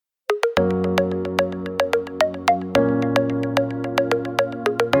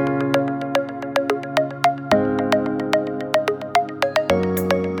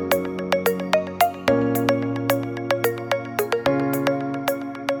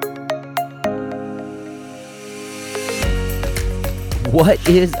What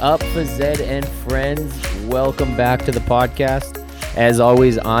is up, Fazed and friends? Welcome back to the podcast. As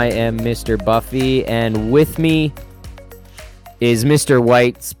always, I am Mr. Buffy, and with me is Mr.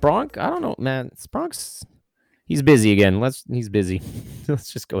 White. Spronk? I don't know, man. Spronk's he's busy again. He's busy.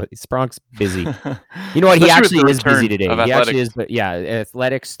 Let's just go. Spronk's busy. You know what? He actually is busy today. He actually is, but yeah,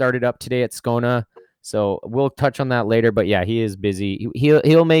 athletics started up today at Skona, so we'll touch on that later. But yeah, he is busy.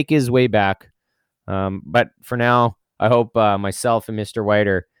 He'll make his way back. But for now, I hope myself and Mr. White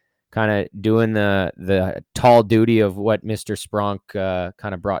are kind of doing the tall duty of what Mr. Spronk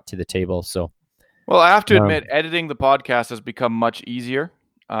kind of brought to the table. So, well, I have to admit, editing the podcast has become much easier.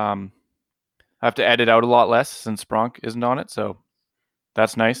 I have to edit out a lot less since Spronk isn't on it, so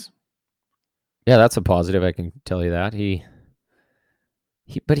that's nice. Yeah, that's a positive. I can tell you that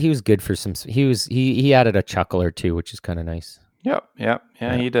but he was good for some. He added a chuckle or two, which is kind of nice. Yep.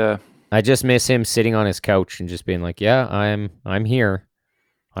 Yeah. I just miss him sitting on his couch and just being like, "Yeah, I'm here."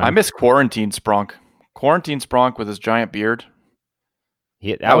 I miss Quarantine Spronk. Quarantine Spronk with his giant beard.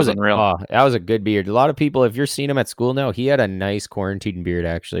 That was unreal. That was a good beard. A lot of people, if you're seeing him at school now, he had a nice quarantine beard.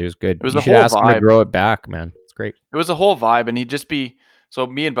 Actually, it was good. It was you the should whole ask vibe. him to grow it back, man. It's great. It was a whole vibe, and he'd just be so.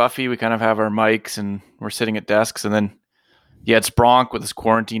 Me and Buffy, we kind of have our mics, and we're sitting at desks, and then he had Spronk with his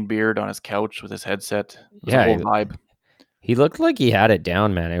quarantine beard on his couch with his headset. It was a whole vibe. He looked like he had it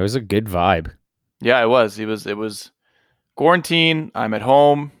down, man. It was a good vibe. Yeah, it was. It was quarantine. I'm at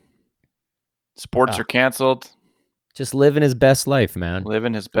home. Sports are canceled. Just living his best life, man.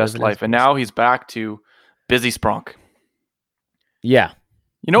 Living his best life. And now he's back to busy Spronk. Yeah.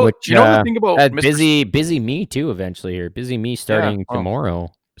 You know the thing about busy me too eventually here. Busy me starting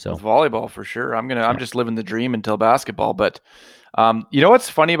tomorrow. So volleyball for sure. I'm just living the dream until basketball. But you know what's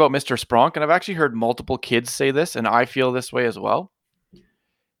funny about Mr. Spronk? And I've actually heard multiple kids say this, and I feel this way as well.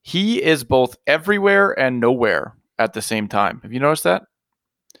 He is both everywhere and nowhere at the same time. Have you noticed that?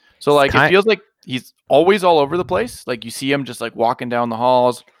 So it feels like he's always all over the place. Like you see him just like walking down the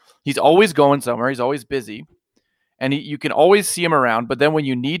halls. He's always going somewhere. He's always busy. And you can always see him around. But then when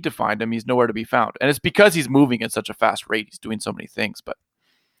you need to find him, he's nowhere to be found. And it's because he's moving at such a fast rate. He's doing so many things. But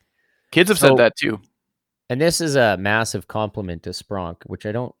kids have said that too. And this is a massive compliment to Spronk, which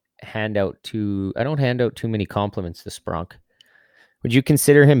I don't hand out too many compliments to Spronk. Would you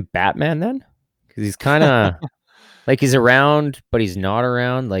consider him Batman then? Because he's kind of like he's around, but he's not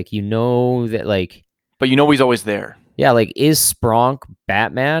around. Like, you know that, like, but you know he's always there. Yeah, like, is Spronk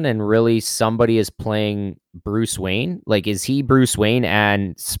Batman and really somebody is playing Bruce Wayne? Like, is he Bruce Wayne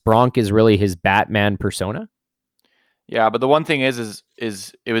and Spronk is really his Batman persona? Yeah, but the one thing is it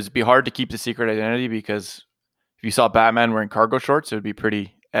would be hard to keep the secret identity because if you saw Batman wearing cargo shorts, it would be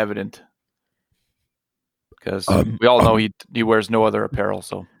pretty evident. Because we all know he wears no other apparel.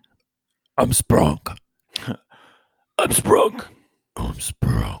 So I'm Spronk. I'm Spronk. I'm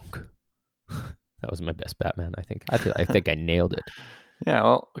Spronk. That was my best Batman, I think. I think I nailed it. Yeah,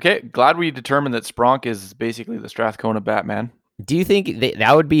 well, okay. Glad we determined that Spronk is basically the Strathcona Batman. Do you think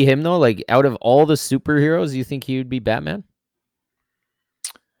that would be him, though? Like, out of all the superheroes, you think he would be Batman?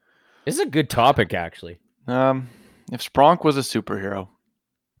 This is a good topic, actually. If Spronk was a superhero,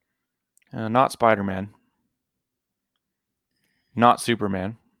 not Spider-Man, not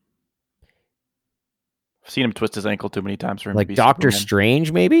Superman. I've seen him twist his ankle too many times for him to be Doctor Superman.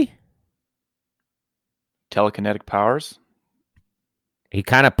 Strange, maybe? Telekinetic powers. He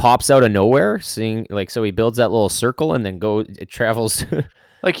kind of pops out of nowhere, so he builds that little circle and then it travels.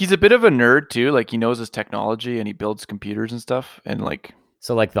 Like, he's a bit of a nerd too. Like, he knows his technology and he builds computers and stuff. And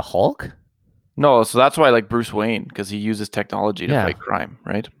so like the Hulk? No, so that's why I like Bruce Wayne, because he uses technology to fight crime,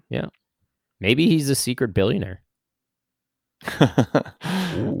 right? Yeah. Maybe he's a secret billionaire.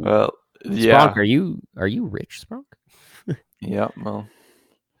 Well, yeah. Spronk, are you rich, Spronk? Yeah, well,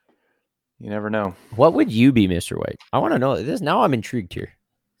 you never know. What would you be, Mr. White? I want to know this. Now I'm intrigued here.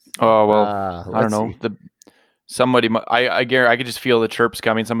 Oh, well, I don't know. I could just feel the chirps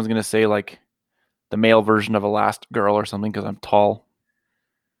coming. Someone's going to say like the male version of Elastigirl or something because I'm tall.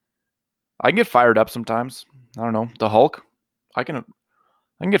 I can get fired up sometimes. I don't know. The Hulk. I can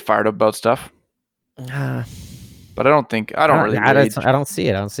get fired up about stuff. But I don't really rage. I don't see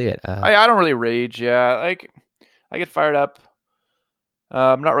it. I don't really rage. Yeah, like I get fired up.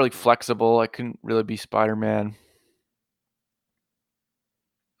 I'm not really flexible. I couldn't really be Spider-Man.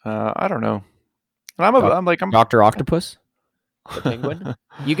 I don't know. I'm Dr. Octopus, the Penguin.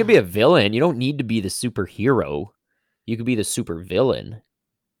 You could be a villain. You don't need to be the superhero. You could be the super villain.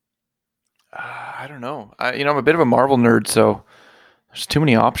 I don't know. I'm a bit of a Marvel nerd, so there's too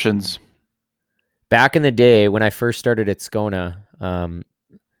many options. Back in the day when I first started at Skona,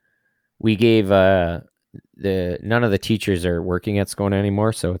 we gave none of the teachers are working at Scona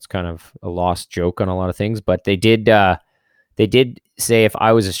anymore, so it's kind of a lost joke on a lot of things. But they did say if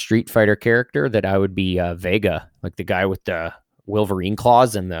I was a Street Fighter character that I would be Vega, like the guy with the Wolverine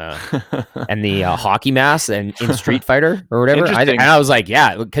claws and the hockey mask and in Street Fighter or whatever. Interesting. I was like,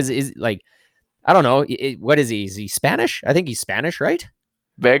 yeah, because is like I don't know, what is he? Is he Spanish? I think he's Spanish, right?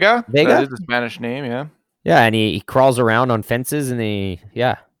 Vega? Vega? That is a Spanish name, yeah. Yeah, and he crawls around on fences and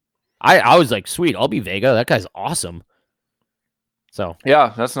I was like, sweet, I'll be Vega. That guy's awesome. So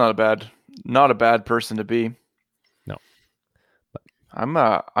yeah, that's not a bad person to be. No. But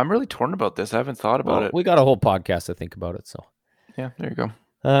I'm really torn about this. I haven't thought about it. We got a whole podcast to think about it, so yeah, there you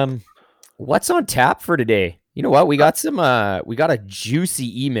go. What's on tap for today? You know what? We got a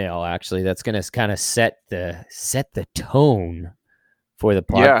juicy email actually that's gonna kind of set the tone for the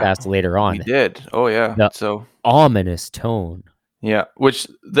podcast later on. We did. Oh yeah. So ominous tone. Yeah, which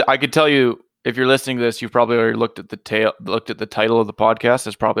I could tell you, if you're listening to this, you've probably already looked at the title of the podcast.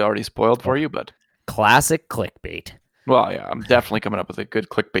 It's probably already spoiled for you, but classic clickbait. Well, yeah, I'm definitely coming up with a good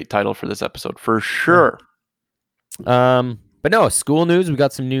clickbait title for this episode for sure. But no, school news. We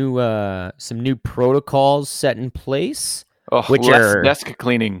got some new protocols set in place. Oh, which are desk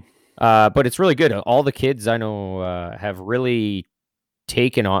cleaning. But it's really good. All the kids I know have really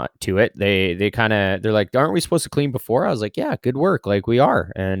taken on to it. They're like, aren't we supposed to clean before? I was like, yeah, good work. Like we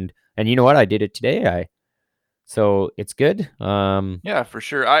are. And you know what? I did it today. So it's good. Yeah, for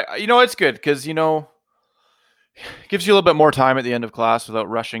sure. It's good because, it gives you a little bit more time at the end of class without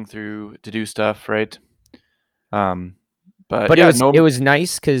rushing through to do stuff. Right. But yeah, it was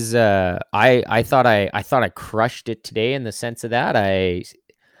nice because I thought I crushed it today in the sense of that I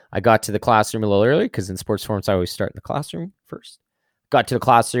got to the classroom a little early because in sports forums I always start in the classroom first. Got to the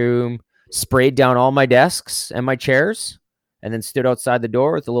classroom, sprayed down all my desks and my chairs, and then stood outside the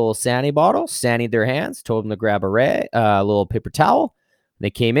door with a little Sani bottle, Sani'd their hands, told them to grab a little paper towel. They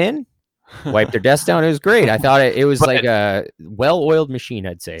came in, wiped their desk down. It was great. I thought it was like a well-oiled machine,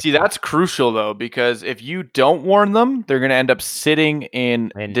 I'd say. See, that's crucial, though, because if you don't warn them, they're going to end up sitting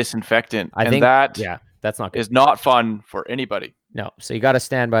in disinfectant. That's not good. Is not fun for anybody. No, so you got to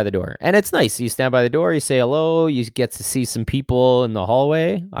stand by the door. And it's nice. You stand by the door, you say hello, you get to see some people in the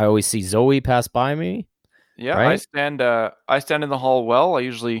hallway. I always see Zoe pass by me. Yeah, right? I stand in the hall well. I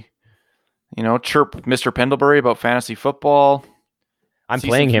usually, chirp Mr. Pendlebury about fantasy football. I'm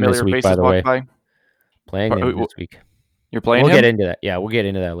playing him this week, by the way. Playing him this week. You're playing him? We'll get into that. Yeah, we'll get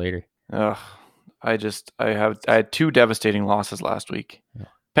into that later. I had 2 devastating losses last week. Yeah.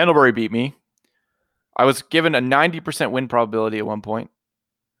 Pendlebury beat me. I was given a 90% win probability at one point,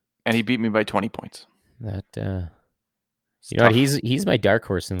 and he beat me by 20 points. He's my dark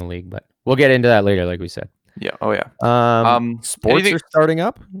horse in the league, but we'll get into that later, like we said. Yeah. Oh yeah. Sports are starting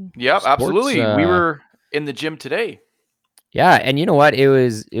up. Yeah, absolutely. We were in the gym today. Yeah, and you know what? It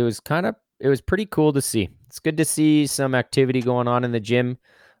was pretty cool to see. It's good to see some activity going on in the gym.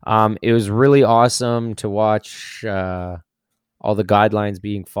 It was really awesome to watch all the guidelines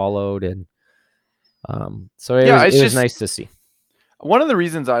being followed, and it was nice to see. One of the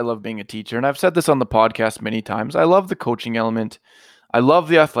reasons I love being a teacher, and I've said this on the podcast many times, I love the coaching element. I love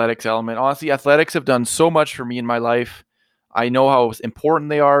the athletics element. Honestly, athletics have done so much for me in my life. I know how important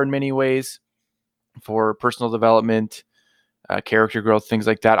they are in many ways for personal development, character growth, things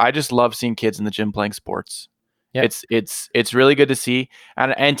like that. I just love seeing kids in the gym playing sports. Yep. It's really good to see.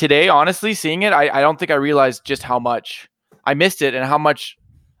 And today, honestly, seeing it, I don't think I realized just how much I missed it and how much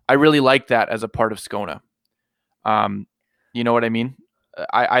I really like that as a part of Scona. You know what I mean?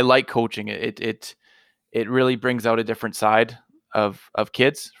 I like coaching. It really brings out a different side of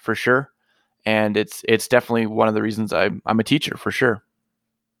kids for sure. And it's definitely one of the reasons I'm a teacher for sure.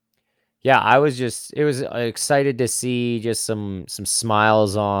 Yeah, it was excited to see just some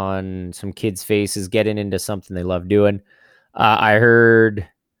smiles on some kids' faces getting into something they love doing. I heard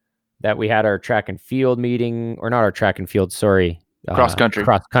that we had our track and field meeting, or not our track and field, sorry. Cross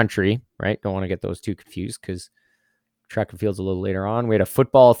country, right? Don't want to get those two confused because track and field's a little later on. We had a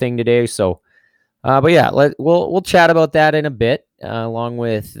football thing today. So, but yeah, we'll chat about that in a bit, along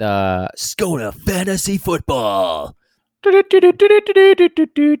with Scona Fantasy Football.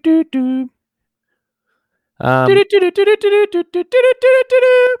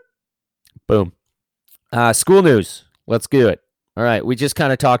 Boom. School news. Let's do it. All right. We just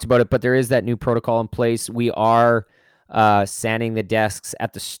kind of talked about it, but there is that new protocol in place. We are sanding the desks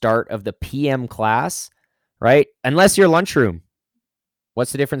at the start of the PM class, right? Unless you're lunchroom.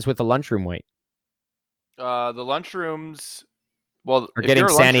 What's the difference with the lunchroom, White? The lunchrooms, well, are getting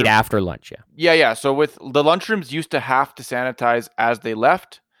sanied after lunch, yeah. Yeah. So with the lunchrooms used to have to sanitize as they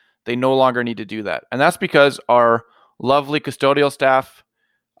left. they no longer need to do that. And that's because our lovely custodial staff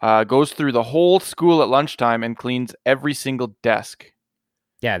goes through the whole school at lunchtime and cleans every single desk.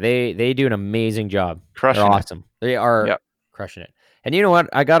 Yeah, they do an amazing job. Crushing They're it. awesome. They are crushing it. And you know what?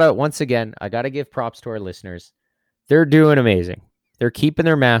 I gotta give props to our listeners. They're doing amazing. They're keeping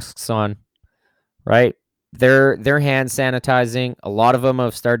their masks on, right? They're hand sanitizing. A lot of them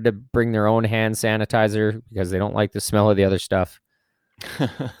have started to bring their own hand sanitizer because they don't like the smell of the other stuff.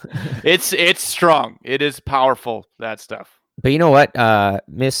 It's strong. It is powerful, that stuff. But you know what?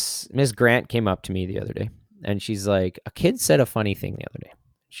 Miss Grant came up to me the other day, and she's like, "A kid said a funny thing the other day."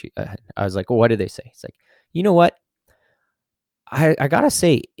 I was like, "Well, what did they say?" It's like, "You know what? I gotta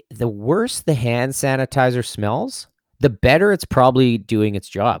say, the worse the hand sanitizer smells, the better it's probably doing its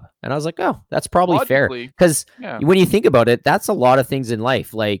job." And I was like, "Oh, that's probably fair." Because when you think about it, that's a lot of things in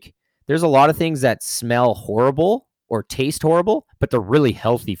life. Like, there's a lot of things that smell horrible or taste horrible, but they're really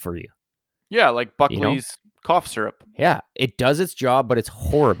healthy for you. Yeah, like Buckley's cough syrup. Yeah, it does its job, but it's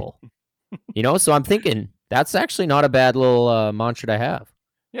horrible. So I'm thinking that's actually not a bad little mantra to have.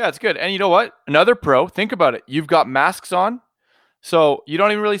 Yeah, it's good. And you know what? Another pro, think about it. You've got masks on, so you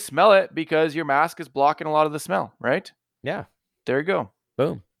don't even really smell it because your mask is blocking a lot of the smell, right? Yeah. There you go.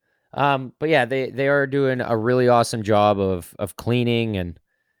 Boom. But yeah, they are doing a really awesome job of cleaning, and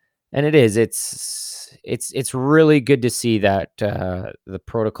it's really good to see that the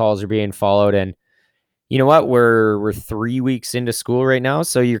protocols are being followed. And you know what? We're 3 weeks into school right now,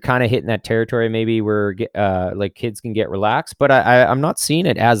 so you're kind of hitting that territory. Maybe where like kids can get relaxed, but I'm not seeing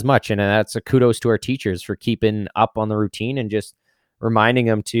it as much, and that's a kudos to our teachers for keeping up on the routine and just reminding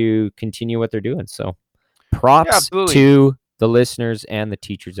them to continue what they're doing. So props to the listeners and the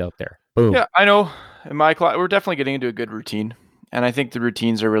teachers out there. Boom. Yeah, I know. In my class, we're definitely getting into a good routine, and I think the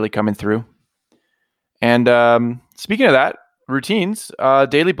routines are really coming through. And speaking of that, routines,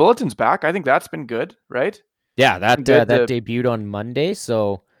 daily bulletin's back. I think that's been good, right? Yeah, that debuted on Monday.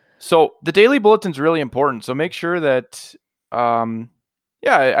 So the daily bulletin's really important. So make sure that, don't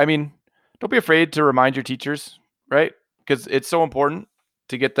be afraid to remind your teachers, right? Because it's so important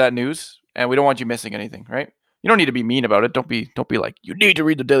to get that news, and we don't want you missing anything, right? You don't need to be mean about it. Don't be like, you need to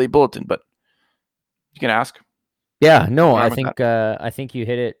read the daily bulletin, but you can ask. Yeah, no, I think you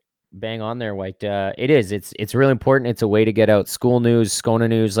hit it bang on there, White. It's really important. It's a way to get out school news, Skona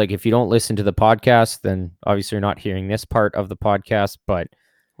news. Like, if you don't listen to the podcast, then obviously you're not hearing this part of the podcast, but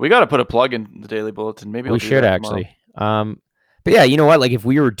we got to put a plug in the daily bulletin. Maybe we should actually. But yeah, you know what? Like, if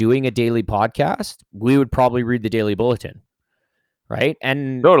we were doing a daily podcast, we would probably read the daily bulletin, right?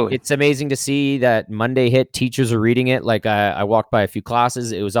 And totally. It's amazing to see that Monday hit, teachers are reading it. Like, I walked by a few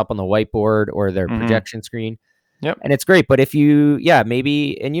classes, it was up on the whiteboard or their projection screen. Yep. And it's great. But if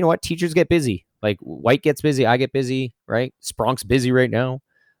maybe, and you know what? Teachers get busy. Like, White gets busy. I get busy, right? Spronk's busy right now.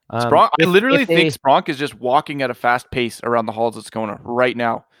 I literally think Spronk is just walking at a fast pace around the halls of Skona right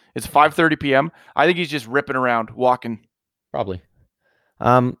now. It's 5:30 p.m. I think he's just ripping around, walking. Probably.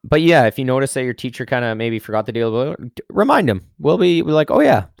 But yeah, if you notice that your teacher kind of maybe forgot the daily bulletin, remind him. We'll be like, oh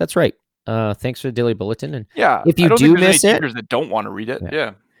yeah, that's right. Thanks for the daily bulletin. And yeah, if you do miss it, teachers that don't want to read it.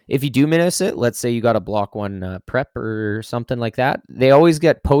 Yeah. If you do miss it, let's say you got a block one prep or something like that, they always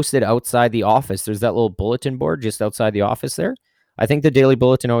get posted outside the office. There's that little bulletin board just outside the office there. I think the daily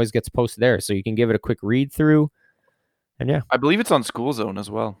bulletin always gets posted there, so you can give it a quick read through. And yeah, I believe it's on School Zone as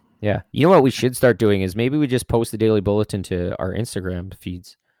well. Yeah. You know what we should start doing is maybe we just post the daily bulletin to our Instagram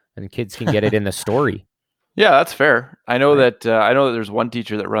feeds, and kids can get it in the story. Yeah, that's fair. I know that there's one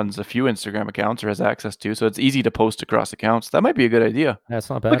teacher that runs a few Instagram accounts or has access to, so it's easy to post across accounts. That might be a good idea. That's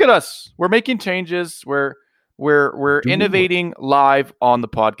not bad. Look at us. We're making changes. We're innovating live on the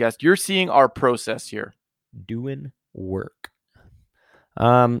podcast. You're seeing our process here. Doing work.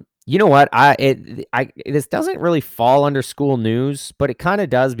 You know what? This doesn't really fall under school news, but it kind of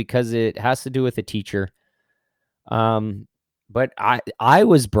does because it has to do with a teacher. But I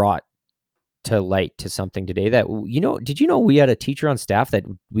was brought to light to something today that, did you know we had a teacher on staff that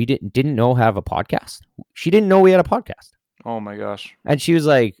we didn't know have a podcast? She didn't know we had a podcast. Oh my gosh. And she was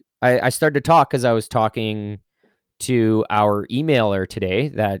like, I started to talk because I was talking to our emailer today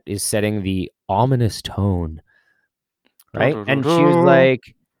that is setting the ominous tone. Right. And she was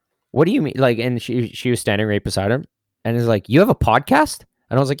like, what do you mean? Like, and she was standing right beside him and is like, you have a podcast?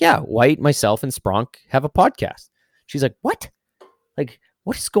 And I was like, yeah, White, myself, and Spronk have a podcast. She's like, what? Like,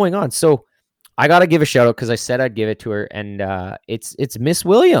 what is going on? So I got to give a shout out because I said I'd give it to her, and it's Miss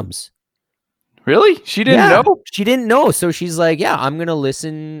Williams. Really? She didn't know? She didn't know. So she's like, yeah, I'm going to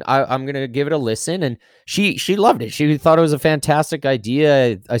listen. I'm going to give it a listen. And she loved it. She thought it was a fantastic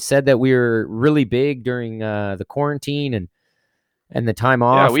idea. I said that we were really big during the quarantine, and the time Yeah,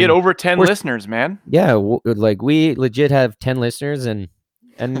 off. we had and over 10 we're- listeners, man. Yeah, like we legit have 10 listeners, and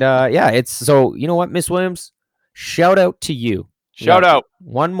yeah, it's so you know what, Miss Williams, shout out to you. We Shout got out.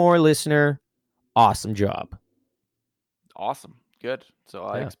 one more listener. Awesome job. Awesome. Good. So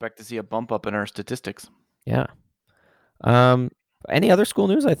I Yeah. expect to see a bump up in our statistics. Yeah. Any other school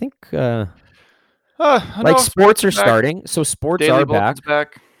news? I think like No, sports are back. starting, so sports Daily are back. Bulletin's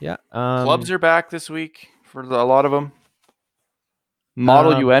back. Yeah. Clubs are back this week for a lot of them.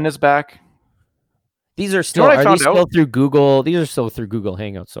 Model UN is back. These are still still through Google. These are still through Google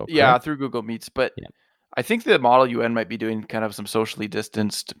Hangouts. So yeah, through Google Meets. But I think the Model UN might be doing kind of some socially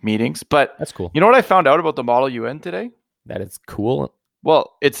distanced meetings. But that's cool. You know what I found out about the Model UN today? That it's cool.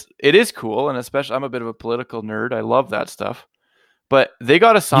 Well, it is cool, and especially I'm a bit of a political nerd. I love that stuff. But they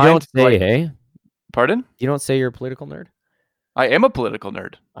got assigned. You don't say, hey? Pardon? You don't say you're a political nerd? I am a political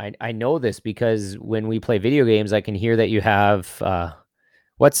nerd. I know this because when we play video games, I can hear that you have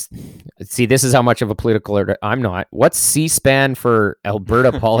see, this is how much of a political nerd I'm not. What's C-SPAN for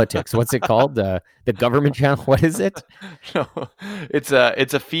Alberta politics? What's it called? The government channel? What is it? No, it's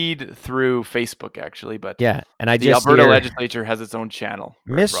a feed through Facebook actually, but yeah, and the Alberta legislature has its own channel.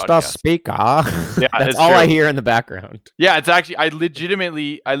 Mr. Speaker. Yeah, that's all I hear in the background. Yeah, it's actually I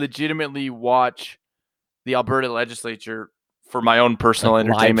legitimately watch the Alberta legislature for my own personal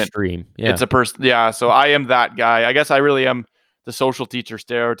entertainment. Live stream. Yeah. It's so I am that guy. I guess I really am the social teacher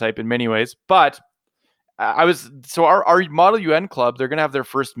stereotype in many ways, but our Model UN club, they're going to have their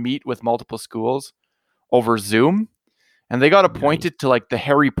first meet with multiple schools over Zoom, and they got appointed to like the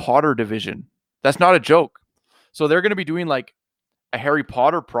Harry Potter division. That's not a joke. So they're going to be doing like a Harry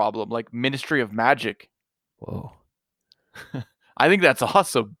Potter problem, like Ministry of Magic. Whoa. I think that's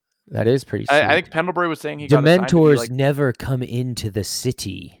awesome. That is pretty sweet. I think Pendlebury was saying he Dementors never come into the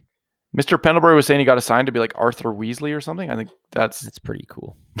city. Mr. Pendlebury was saying he got assigned to be like Arthur Weasley or something. I think that's pretty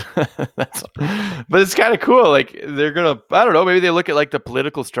cool. But it's kind of cool. Like they're gonna, I don't know, maybe they look at like the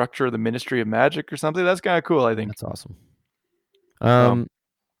political structure of the Ministry of Magic or something. That's kind of cool. I think that's awesome.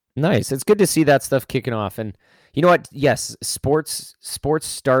 Nice. It's good to see that stuff kicking off. And you know what? Yes, sports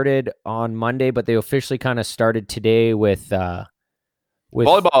started on Monday, but they officially kind of started today with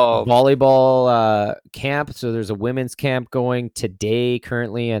volleyball camp. So there's a women's camp going today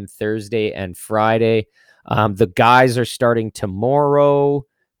currently, and Thursday and Friday. The guys are starting tomorrow,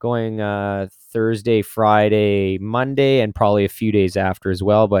 going Thursday, Friday, Monday, and probably a few days after as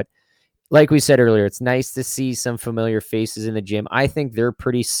well. But like we said earlier, it's nice to see some familiar faces in the gym. I think they're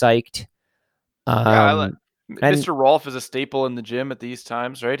pretty psyched. Mr. Rolfe is a staple in the gym at these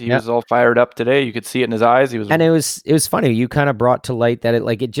times, right? He was all fired up today. You could see it in his eyes. And it was funny. You kind of brought to light that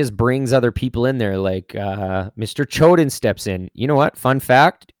it just brings other people in there. Like Mr. Choden steps in. You know what? Fun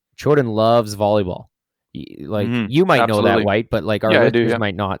fact: Choden loves volleyball. Like you might know that, White, but like our listeners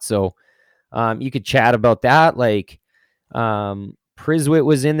might not. So you could chat about that. Like Priswit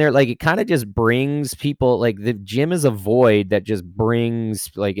was in there. Like it kind of just brings people, like the gym is a void that just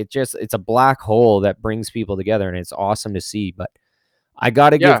brings, like it's a black hole that brings people together, and it's awesome to see. But I got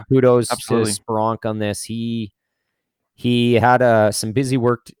to give kudos to Spronk on this. He had some busy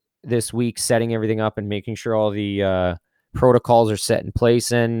work this week setting everything up and making sure all the protocols are set in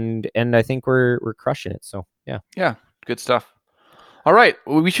place, and I think we're crushing it. So yeah, good stuff. All right,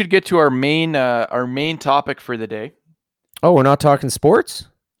 well, we should get to our main topic for the day. Oh, we're not talking sports?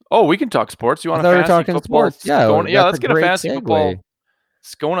 Oh, we can talk sports. You want to talking football? Sports? Yeah, let's get a fantasy football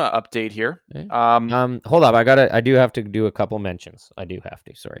Skona update here. Okay. Hold up, I do have to do a couple mentions. I do have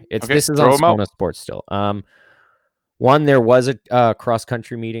to. Sorry, this is on Skona Sports still. One, there was a cross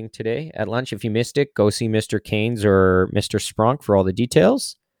country meeting today at lunch. If you missed it, go see Mr. Keynes or Mr. Spronk for all the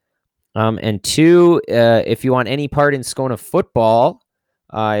details. And two, if you want any part in Skona football,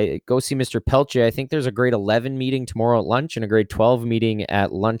 go see Mr. Pelche. I think there's a grade 11 meeting tomorrow at lunch and a grade 12 meeting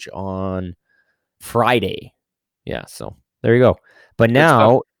at lunch on Friday. Yeah, so there you go. But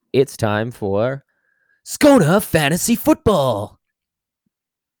now it's time for Skona Fantasy Football.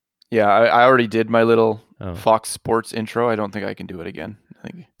 Yeah, I already did my little Fox Sports intro. I don't think I can do it again. I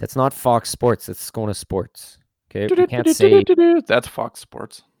think that's not Fox Sports. That's Skona Sports. Okay, we can't say that's Fox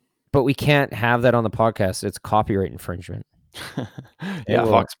Sports. But we can't have that on the podcast. It's copyright infringement.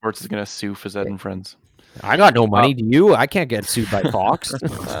 Fox Sports is going to sue Fazette and Friends. I got no money. Do you? I can't get sued by Fox.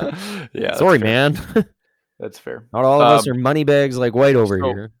 Sorry, man. That's fair. Not all of us are money bags like White over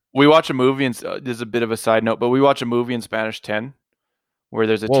here. We watch a movie, and there's a bit of a side note, but we watch a movie in Spanish 10 where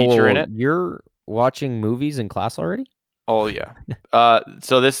there's a teacher in it. You're watching movies in class already? Oh yeah.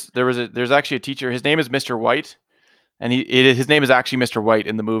 So there's actually a teacher. His name is Mr. White, and his name is actually Mr. White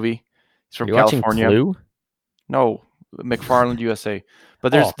in the movie. He's from California. Clue? No. McFarland USA.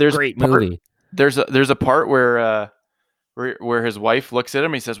 But there's great a part, movie. there's a part where his wife looks at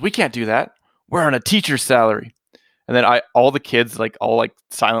him and he says, "We can't do that. We're on a teacher's salary." And then all the kids all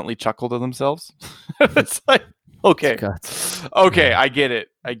silently chuckle to themselves. It's like, okay, I get it.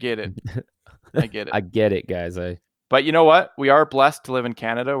 I get it. I get it, guys. But you know what? We are blessed to live in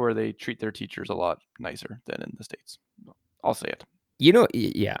Canada where they treat their teachers a lot nicer than in the States. I'll say it.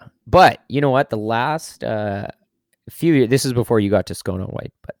 Yeah. But you know what? The last few years, this is before you got to Scone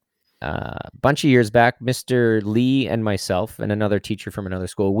White, but a bunch of years back, Mr. Lee and myself and another teacher from another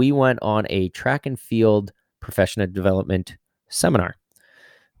school, we went on a track and field professional development seminar.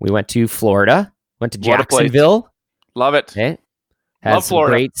 We went to Florida, went to Jacksonville. Love it. Okay. Had some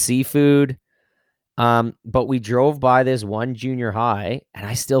great seafood. But we drove by this one junior high, and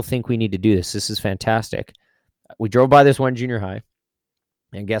I still think we need to do this. This is fantastic. We drove by this one junior high,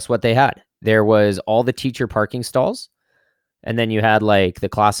 and guess what they had? There was all the teacher parking stalls, and then you had like the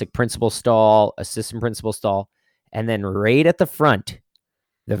classic principal stall, assistant principal stall, and then right at the front,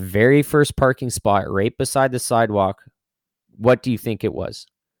 the very first parking spot right beside the sidewalk, what do you think it was?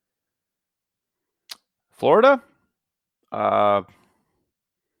 Florida? A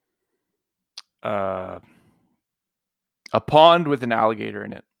pond with an alligator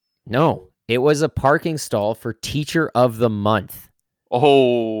in it. No, it was a parking stall for Teacher of the Month.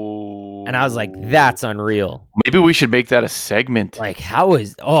 Oh. And I was like, that's unreal. Maybe we should make that a segment. Like, that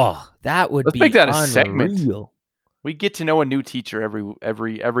would Let's be make that a unreal. segment. We get to know a new teacher every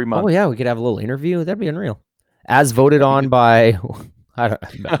month. Oh yeah, we could have a little interview. That'd be unreal. As voted on by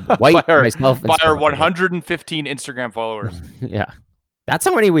White, myself, by our 115 Instagram followers. Yeah. That's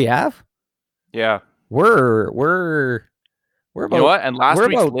how many we have? Yeah. We're about, you know what? And last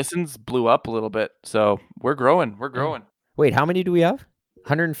week's listens blew up a little bit. So we're growing. Wait, how many do we have?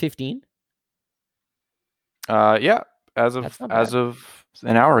 115? Yeah. As of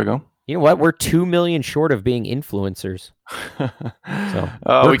an hour ago. You know what? We're 2 million short of being influencers.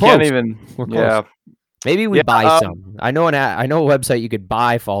 So we can't even. We're close. Yeah. Maybe we buy some. I know a website you could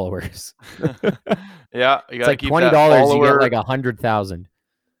buy followers. Yeah, it's like $20. You get like 100,000.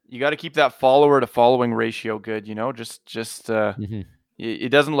 You got to keep that follower to following ratio good. You know, just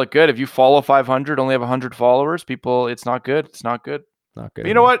it doesn't look good if you follow 500, only have 100 followers. People, it's not good. It's not good. Not good. But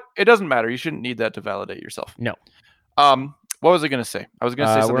you know what? It doesn't matter. You shouldn't need that to validate yourself. No. What was I going to say? I was going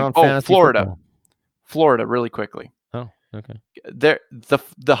to say something. Florida. Florida, really quickly. Oh, okay.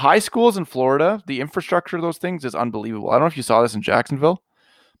 The high schools in Florida, the infrastructure of those things is unbelievable. I don't know if you saw this in Jacksonville,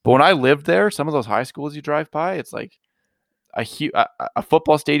 but when I lived there, some of those high schools you drive by, it's like a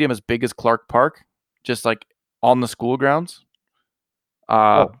football stadium as big as Clark Park, just like on the school grounds.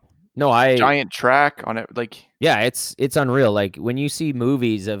 Giant track on it, like it's unreal. Like when you see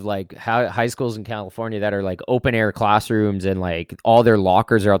movies of like high schools in California that are like open air classrooms and like all their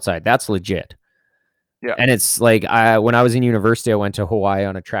lockers are outside, that's legit. Yeah, and it's like when I was in university, I went to Hawaii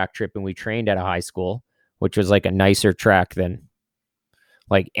on a track trip, and we trained at a high school, which was like a nicer track than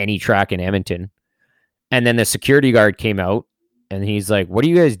like any track in Edmonton. And then the security guard came out, and he's like, "What are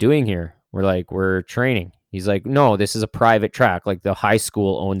you guys doing here?" We're like, "We're training." He's like, "No, this is a private track. Like the high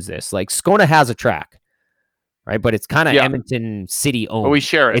school owns this. Like Scona has a track, right? But it's kind of Edmonton city owned. But we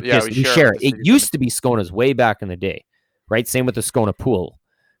share it. We share it. It used to be Scona's way back in the day, right? Same with the Scona pool,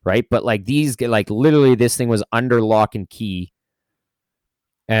 right? But like these, like literally, this thing was under lock and key,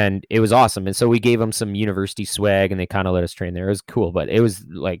 and it was awesome. And so we gave them some university swag, and they kind of let us train there. It was cool, but it was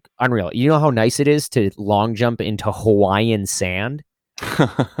like unreal. You know how nice it is to long jump into Hawaiian sand?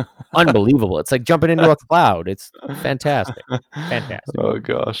 Unbelievable. It's like jumping into a cloud. It's fantastic. Oh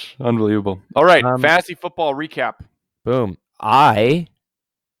gosh, unbelievable. All right, fantasy football recap. Boom. I'm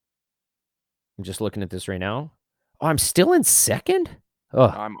just looking at this right now. Oh, I'm still in second.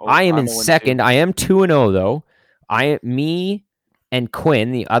 I am in second. I am 2-0 though. Me and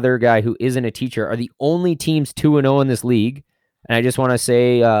Quinn, the other guy who isn't a teacher, are the only teams 2-0 in this league. And I just want to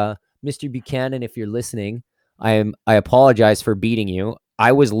say, Mr. Buchanan, if you're listening, I apologize for beating you.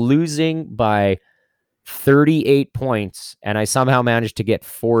 I was losing by 38 points, and I somehow managed to get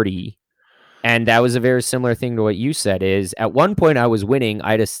 40. And that was a very similar thing to what you said. Is at one point I was winning.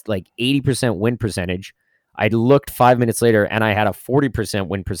 I had a like 80% win percentage. I looked 5 minutes later, and I had a 40%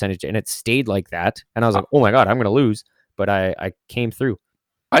 win percentage, and it stayed like that. And I was like, "Oh my god, I'm going to lose!" But I came through.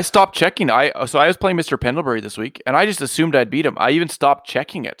 I stopped checking. I was playing Mr. Pendlebury this week, and I just assumed I'd beat him. I even stopped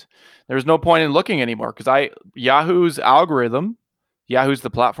checking it. There was no point in looking anymore because Yahoo's algorithm, Yahoo's the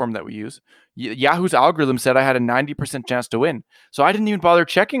platform that we use. Yahoo's algorithm said I had a 90% chance to win. So I didn't even bother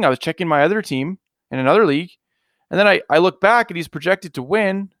checking. I was checking my other team in another league. And then I look back and he's projected to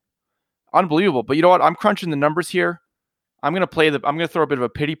win. Unbelievable. But you know what? I'm crunching the numbers here. I'm going to throw a bit of a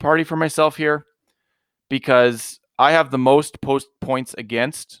pity party for myself here because I have the most post points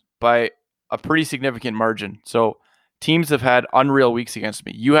against by a pretty significant margin. So teams have had unreal weeks against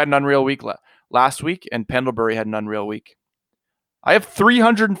me. You had an unreal week last week, and Pendlebury had an unreal week. I have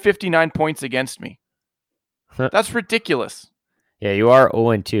 359 points against me. That's ridiculous. Yeah, you are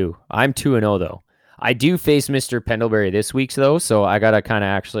 0-2. I'm 2-0 though. I do face Mr. Pendlebury this week though, so I gotta kind of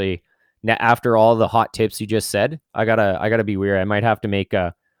actually, after all the hot tips you just said, I gotta be weird. I might have to make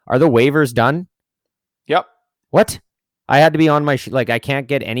a. Are the waivers done? Yep. What? I had to be on my I can't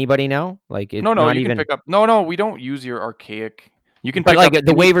get anybody now. Like it's no, not you even. can pick up. No, we don't use your archaic. You can But pick like up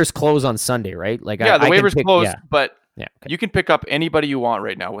the waivers close on Sunday, right? Like yeah, the waivers close, yeah. but Yeah, okay. you can pick up anybody you want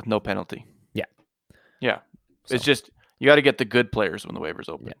right now with no penalty. Yeah. So, It's just you got to get the good players when the waivers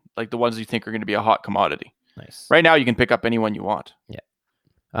open, like the ones you think are going to be a hot commodity. nice. Right now, you can pick up anyone you want. Yeah.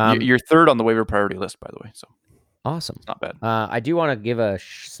 You're third on the waiver priority list, by the way, so Awesome. it's not bad. I do want to give a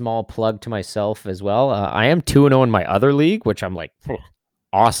small plug to myself as well. I am 2-0 in my other league, which I'm like,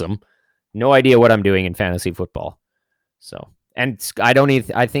 awesome. No idea what I'm doing in fantasy football. So, and I don't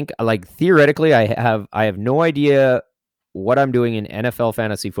even. I think like theoretically, I have no idea what I'm doing in NFL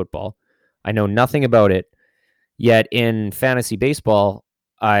fantasy football. I know nothing about it. Yet in fantasy baseball,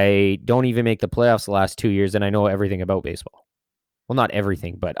 I don't even make the playoffs the last 2 years, and I know everything about baseball. Well, not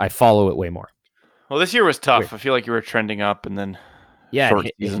everything, but I follow it way more. Well, this year was tough. Weird. I feel like you were trending up, and then Yeah.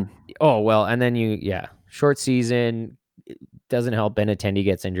 season. Oh well, and then short season doesn't help. Benintendi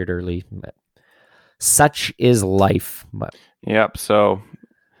gets injured early. But such is life. But Yep. So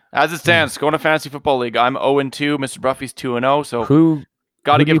as it stands, going to fantasy football league, I'm 0-2. Mr. Buffy's 2-0. So got to who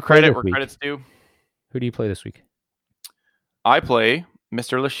do you give play credit this where week? credit's due. Who do you play this week? I play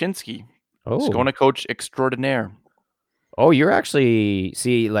Mr. Lashinsky, Skona coach extraordinaire. Oh, you're actually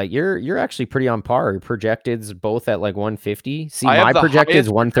you're actually pretty on par. Projected's both at like 150. See, my projected's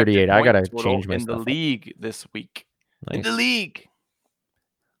 138. I gotta change my in stuff the league this week. Nice. In the league.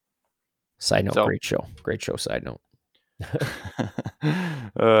 Side note, great show. Side note.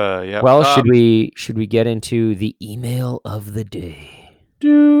 Yeah. Well, should we get into the email of the day?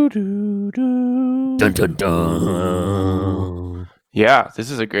 Dun, dun, dun. Yeah,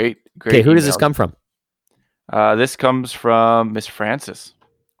 this is a great. Okay, who does this come from? This comes from Miss Francis.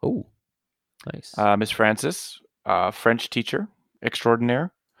 Oh, nice. Miss Francis, French teacher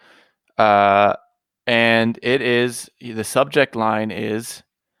extraordinaire. And the subject line is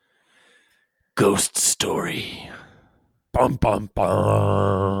ghost story. Bum, bum,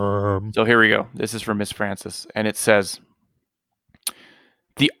 bum. So here we go. This is from Miss Francis, and it says,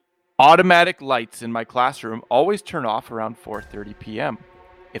 the automatic lights in my classroom always turn off around 4:30 p.m.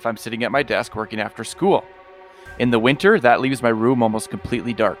 if I'm sitting at my desk working after school. In the winter, that leaves my room almost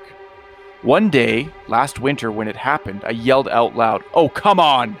completely dark. One day, last winter when it happened, I yelled out loud, "Oh, come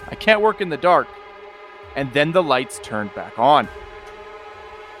on! I can't work in the dark!" And then the lights turned back on.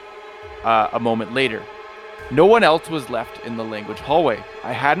 A moment later, no one else was left in the language hallway.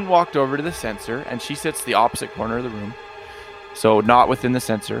 I hadn't walked over to the sensor, and she sits the opposite corner of the room, so not within the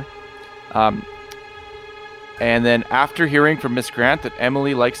sensor. And then after hearing from Miss Grant that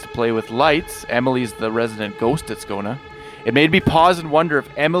Emily likes to play with lights, Emily's the resident ghost at Skona, it made me pause and wonder if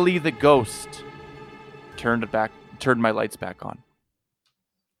Emily the ghost turned my lights back on.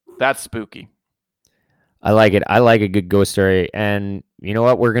 That's spooky. I like it. I like a good ghost story. And you know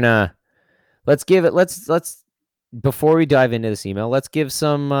what? Let's before we dive into this email, let's give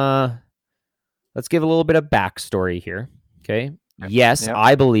a little bit of backstory here. Okay. Yes, yep.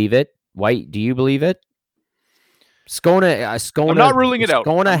 I believe it. White, do you believe it? Skona. I'm not ruling it out.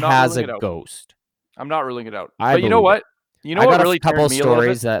 Skona has a ghost. I'm not ruling it out. But you know what? I got really a couple of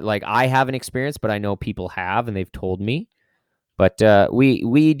stories that like I haven't experienced, but I know people have, and they've told me. But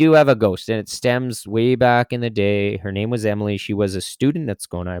we do have a ghost, and it stems way back in the day. Her name was Emily. She was a student at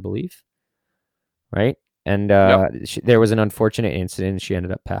Skona, I believe. Right? And there was an unfortunate incident. She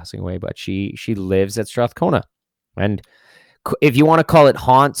ended up passing away, but she lives at Strathcona. And if you want to call it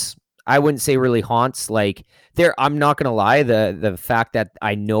haunts, I wouldn't say really haunts. Like I'm not gonna lie, the fact that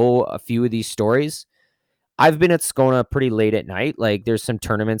I know a few of these stories. I've been at Skona pretty late at night. Like there's some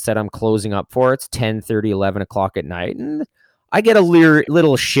tournaments that I'm closing up for. It's 10:30, 11 o'clock at night, and I get a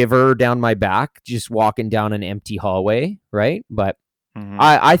little shiver down my back just walking down an empty hallway, right? But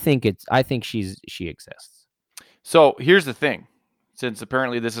I think she exists. So here's the thing. Since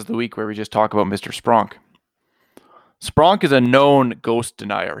apparently this is the week where we just talk about Mr. Spronk. Spronk is a known ghost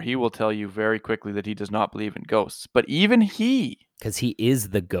denier. He will tell you very quickly that he does not believe in ghosts. But even he... Because he is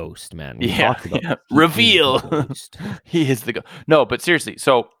the ghost, man. Reveal. He is the ghost. No, but seriously.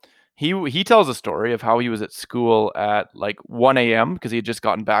 So he tells a story of how he was at school at like 1 a.m. because he had just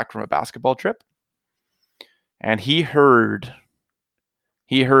gotten back from a basketball trip, and he heard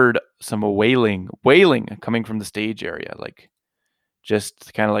some wailing coming from the stage area, like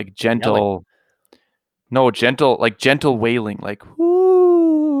just kind of like gentle, like gentle wailing, like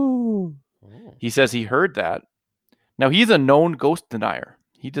whoo. He says he heard that. Now he's a known ghost denier.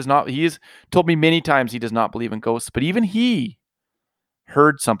 He's told me many times he does not believe in ghosts, but even he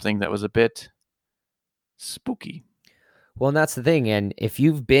heard something that was a bit spooky. Well, and that's the thing. And if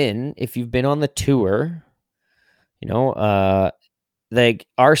you've been on the tour, like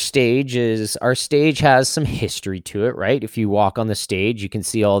our stage has some history to it, right? If you walk on the stage, you can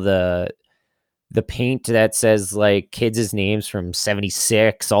see all the paint that says like kids' names from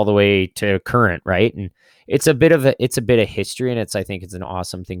 76 all the way to current, right? And it's a bit of history, and I think it's an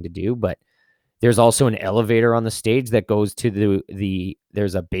awesome thing to do. But there's also an elevator on the stage that goes to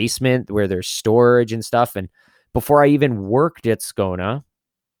there's a basement where there's storage and stuff. And before I even worked at Scona,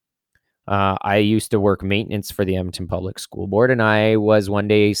 I used to work maintenance for the Edmonton Public School Board, and I was one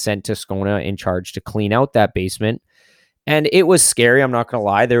day sent to Scona in charge to clean out that basement. And it was scary. I'm not going to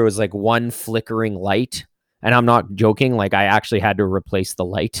lie. There was like one flickering light, and I'm not joking. Like I actually had to replace the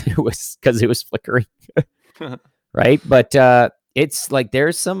light. It was because it was flickering. Right. But, it's like,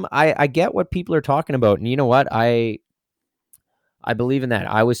 there's some, I get what people are talking about. And you know what? I believe in that.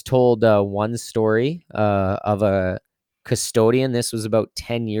 I was told one story of a custodian. This was about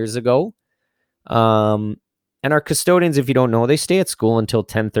 10 years ago. And our custodians, if you don't know, they stay at school until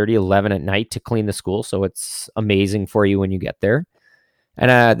 10:30, 11 at night to clean the school. So it's amazing for you when you get there.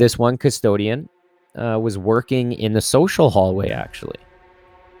 And this one custodian was working in the social hallway, actually.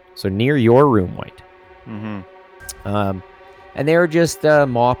 So near your room, White. Mm-hmm. And they were just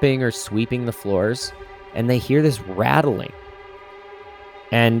mopping or sweeping the floors, and they hear this rattling.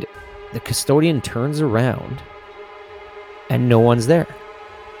 And the custodian turns around, and no one's there.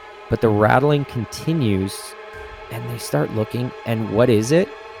 But the rattling continues, and they start looking, and what is it?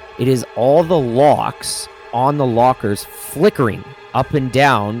 It is all the locks on the lockers flickering up and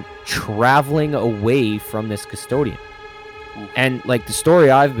down, traveling away from this custodian. Ooh. And like the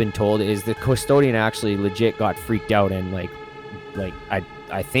story I've been told is the custodian actually legit got freaked out and like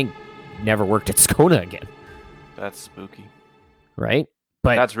I think never worked at Scona again. That's spooky, right?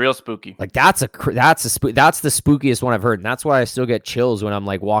 But that's real spooky. Like that's the spookiest one I've heard, and that's why I still get chills when I'm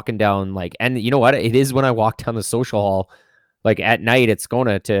like walking down and you know what? It is when I walk down the social hall, like at night at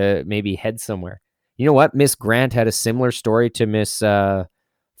Scona to maybe head somewhere. You know what? Miss Grant had a similar story to Miss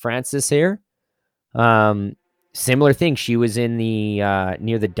Francis here. Similar thing. She was in the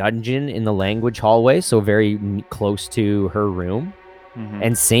near the dungeon in the language hallway, so very close to her room. Mm-hmm.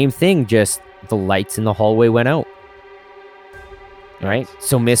 And same thing, just the lights in the hallway went out. Right?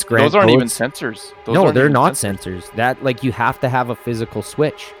 So Miss Grant... Those aren't even sensors. No, they're not sensors. That, like, you have to have a physical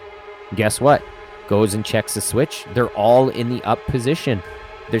switch. Guess what? Goes and checks the switch. They're all in the up position.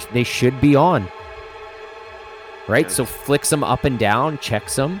 They should be on. Right? So flicks them up and down,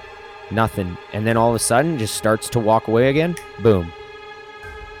 checks them. Nothing. And then all of a sudden just starts to walk away again. Boom.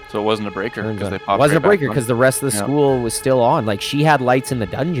 So it wasn't a breaker because they popped. It wasn't a breaker because the rest of the school was still on. Like she had lights in the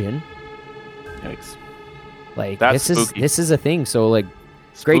dungeon. Yikes. Like this is a thing. So like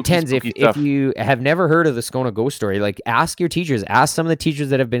grade 10s, if you have never heard of the Scona ghost story, like ask your teachers, ask some of the teachers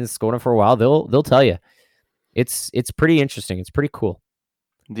that have been in Scona for a while. They'll tell you. It's pretty interesting. It's pretty cool.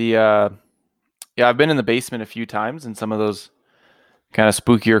 I've been in the basement a few times in some of those kind of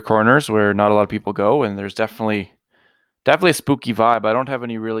spookier corners where not a lot of people go, and there's definitely a spooky vibe. I don't have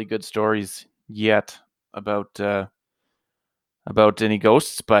any really good stories yet about any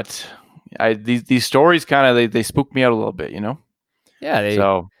ghosts, but these stories kind of they spook me out a little bit, you know. Yeah, they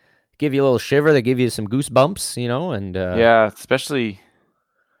give you a little shiver. They give you some goosebumps, you know, and yeah, especially.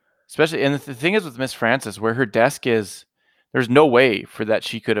 And the thing is with Miss Francis, where her desk is. There's no way for that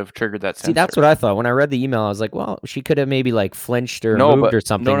she could have triggered that sensor. See, that's what I thought. When I read the email, I was like, well, she could have maybe like flinched or moved or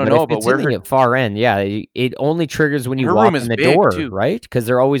something. But where at far end, yeah, it only triggers when you walk in the door, too. Right? Because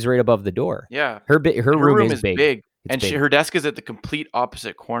they're always right above the door. Yeah. Her room is big. And her desk is at the complete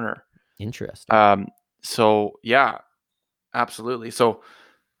opposite corner. Interesting. So, yeah, absolutely. So,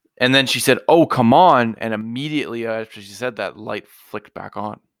 and then she said, oh, come on. And immediately after she said that, light flicked back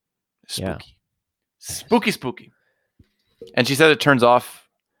on. Spooky. Yeah. Spooky. And she said it turns off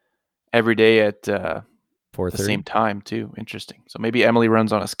every day at 4:30, the same time too. Interesting. So maybe Emily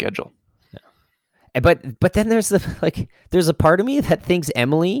runs on a schedule. Yeah. But then there's there's a part of me that thinks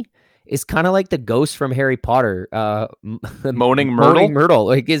Emily is kind of like the ghost from Harry Potter, Moaning Myrtle. Moaning Myrtle,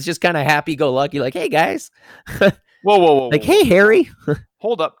 like it's just kind of happy go lucky, like hey guys, whoa, like hey Harry.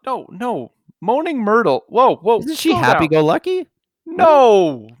 Hold up. No. Moaning Myrtle. Whoa. Isn't she slow down. happy-go-lucky?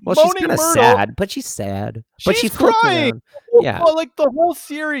 No. Well, she's Moaning kind of Myrtle. sad, but she's sad. But she She's floats crying. around. Yeah. Well, like the whole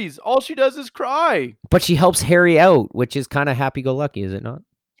series, all she does is cry. But she helps Harry out, which is kind of happy-go-lucky, is it not?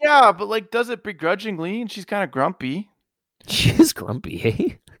 Yeah, but like does it begrudgingly, and she's kind of grumpy. She is grumpy,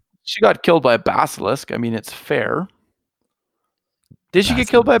 eh? She got killed by a basilisk. I mean, it's fair. Did she get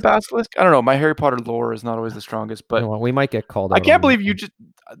killed by a basilisk? I don't know. My Harry Potter lore is not always the strongest, but we might get called out. I can't believe you just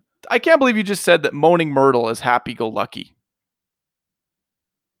said that Moaning Myrtle is happy-go-lucky.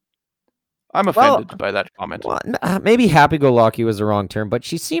 I'm offended by that comment. Well, maybe happy-go-lucky was the wrong term, but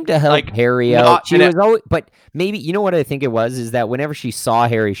she seemed to help Harry out. She was always, but maybe you know what I think it was is that whenever she saw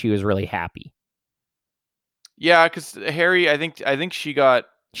Harry, she was really happy. Yeah, because Harry, I think she had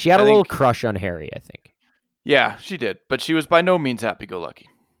a little crush on Harry. I think. Yeah, she did, but she was by no means happy-go-lucky.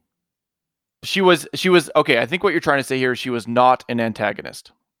 She was okay. I think what you're trying to say here is she was not an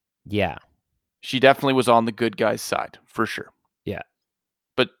antagonist. Yeah, she definitely was on the good guy's side for sure. Yeah,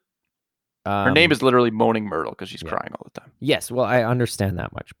 but her name is literally Moaning Myrtle because she's crying all the time. Yes, well, I understand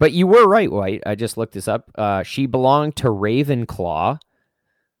that much, but you were right, White. I just looked this up. She belonged to Ravenclaw.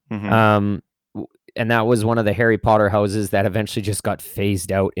 Mm-hmm. And that was one of the Harry Potter houses that eventually just got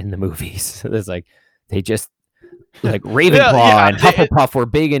phased out in the movies. So there's like, they just like Ravenclaw and Hufflepuff were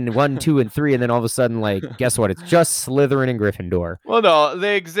big in 1, 2, and 3, and then all of a sudden, like, guess what? It's just Slytherin and Gryffindor. Well, no,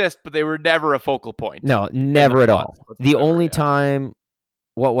 they exist, but they were never a focal point. No, never at all. The only time,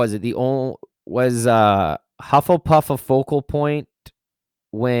 what was it? Was Hufflepuff a focal point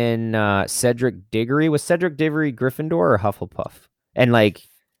when Cedric Diggory Gryffindor or Hufflepuff? And like.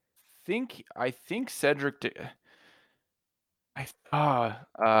 I think Cedric. I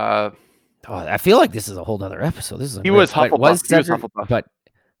feel like this is a whole other episode. He was Hufflepuff. But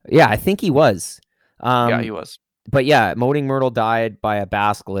yeah, I think he was. Yeah, he was. But yeah, Moaning Myrtle died by a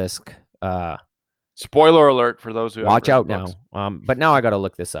basilisk. Spoiler alert for those who watch out now. But now I got to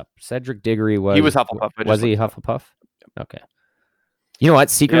look this up. Cedric Diggory was. He was Hufflepuff. Was he Hufflepuff? Okay. You know what?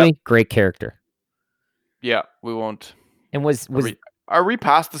 Secretly, great character. Yeah, we won't. And Are we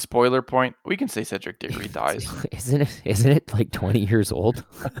past the spoiler point? We can say Cedric Diggory dies. Isn't it like 20 years old?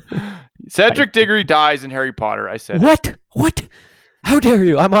 Cedric Diggory dies in Harry Potter. I said what? How dare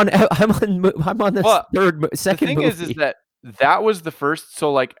you? I'm on the second thing movie. is that was the first.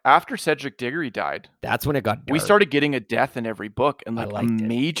 So like after Cedric Diggory died, that's when it got dark. We started getting a death in every book and like a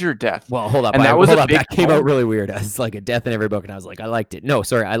major death. Well, hold up. And that came out really weird. It's like a death in every book. And I was like, I liked it. No,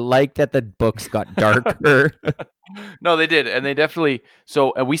 sorry. I liked that the books got darker. No, they did. And they definitely,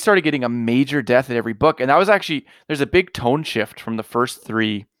 and we started getting a major death in every book. And that was actually, there's a big tone shift from the first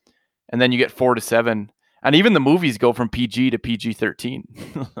 3. And then you get 4 to 7. And even the movies go from PG to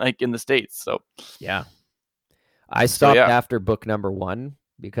PG-13, like in the States. So, yeah. I stopped after book number 1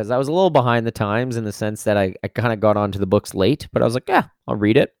 because I was a little behind the times in the sense that I kind of got onto the books late, but I was like, yeah, I'll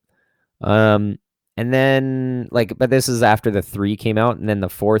read it. And then but this is after the 3 came out, and then the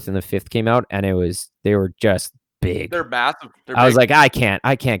 4th and the 5th came out, and they were just big. They're massive. I was like, I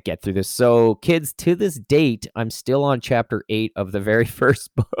can't get through this. So kids, to this date, I'm still on chapter 8 of the very first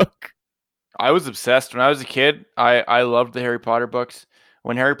book. I was obsessed when I was a kid. I loved the Harry Potter books.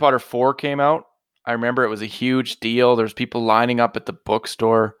 When Harry Potter 4 came out, I remember it was a huge deal. There's people lining up at the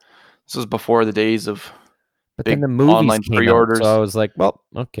bookstore. This was before the days of then the movies online pre-orders. So I was like, well,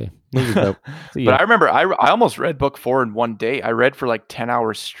 okay. But I remember I almost read book 4 in one day. I read for like 10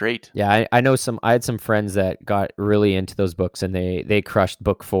 hours straight. Yeah, I know I had some friends that got really into those books and they crushed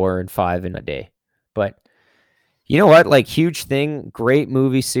book 4 and 5 in a day. But you know what? Like, huge thing, great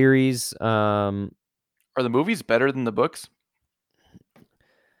movie series. Are the movies better than the books?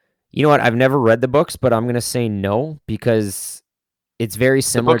 You know what? I've never read the books, but I'm going to say no because it's very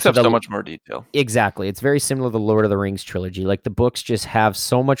similar. The books have so much more detail. Exactly. It's very similar to the Lord of the Rings trilogy. Like, the books just have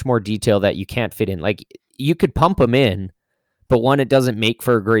so much more detail that you can't fit in. Like, you could pump them in, but 1, it doesn't make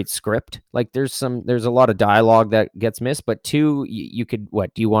for a great script. Like, there's a lot of dialogue that gets missed, but 2, you could,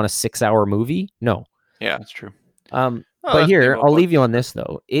 do you want a 6-hour movie? No. Yeah, that's true. But here, I'll leave you on this,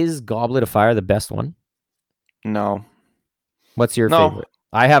 though. Is Goblet of Fire the best one? No. What's your favorite?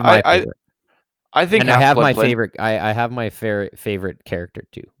 I have my favorite. I think I have my favorite. I have my favorite character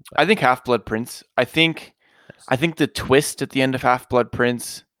too. I think Half-Blood Prince. I think the twist at the end of Half-Blood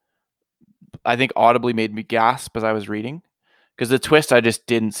Prince, I think audibly made me gasp as I was reading, because the twist I just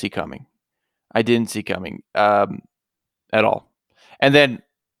didn't see coming. I didn't see coming at all, and then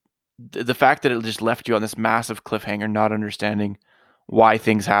the fact that it just left you on this massive cliffhanger, not understanding why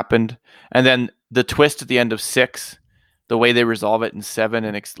things happened, and then the twist at the end of 6. The way they resolve it in 7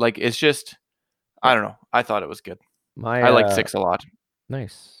 and it's just, I don't know. I thought it was good. I liked 6 a lot.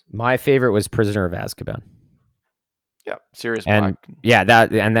 Nice. My favorite was Prisoner of Azkaban. Yeah, Sirius And Black.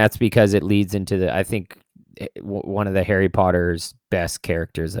 that's because it leads into I think one of the Harry Potter's best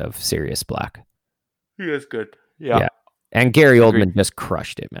characters of Sirius Black. He is good. Yeah. And Gary Agreed. Oldman just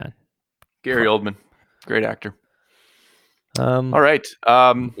crushed it, man. Gary Oldman, great actor. All right.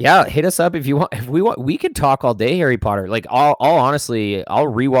 Yeah, hit us up if you want. If we could talk all day Harry Potter. Like, I'll honestly,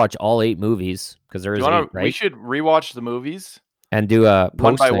 I'll rewatch all 8 movies because there is 8, right? We should rewatch the movies and do a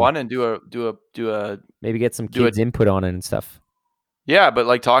one by thing. one and do a maybe get some kids' input on it and stuff. Yeah, but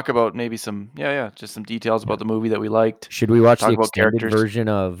like talk about maybe some just some details about the movie that we liked. Should we watch the extended version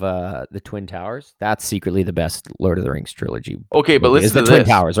of the Twin Towers? That's secretly the best Lord of the Rings trilogy. Okay, but listen to the Twin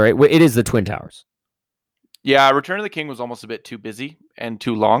Towers, right? It is the Twin Towers. Yeah, Return of the King was almost a bit too busy and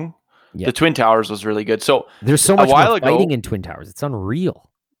too long. Yeah. The Twin Towers was really good. So there's so much more fighting in Twin Towers. It's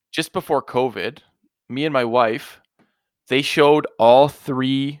unreal. Just before COVID, me and my wife, they showed all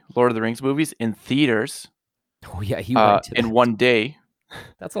 3 Lord of the Rings movies in theaters. Oh yeah, he went to in one day.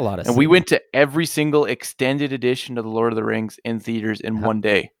 That's a lot of. And we went to every single extended edition of the Lord of the Rings in theaters in one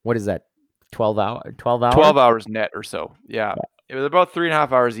day. What is that? 12 hours? 12 hours? 12 hours net or so. Yeah. It was about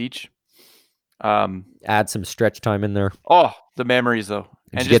 3.5 hours each. Add some stretch time in there. Oh, the memories though.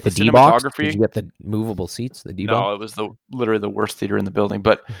 Did you get the D-box? Did you get the movable seats? The D-box? No, it was literally the worst theater in the building.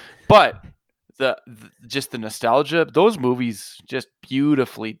 But just the nostalgia. Those movies just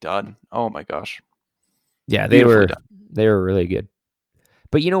beautifully done. Oh my gosh. Yeah, they were really good.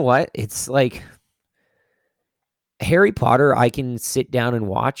 But you know what? It's like Harry Potter, I can sit down and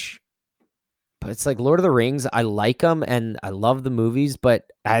watch. But it's like Lord of the Rings, I like them and I love the movies,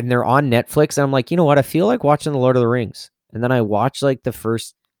 and they're on Netflix. And I'm like, you know what? I feel like watching the Lord of the Rings. And then I watch like the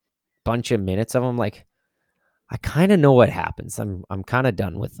first bunch of minutes of them. Like, I kind of know what happens. I'm kind of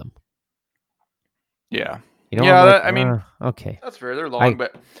done with them. Yeah. You know, yeah, like, I mean, okay. That's fair. They're long,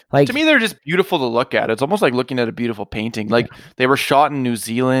 but like to me, they're just beautiful to look at. It's almost like looking at a beautiful painting. Like they were shot in New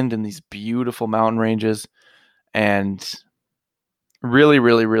Zealand in these beautiful mountain ranges, and really,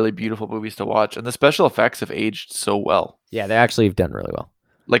 really, really beautiful movies to watch. And the special effects have aged so well. Yeah, they actually have done really well.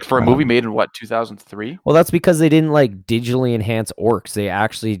 Like for a movie made in 2003? Well, that's because they didn't like digitally enhance orcs. They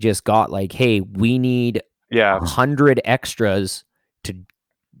actually just got like, hey, we need 100 extras to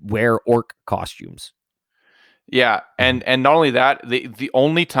wear orc costumes. Yeah, and not only that, the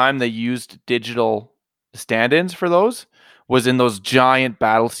only time they used digital stand-ins for those was in those giant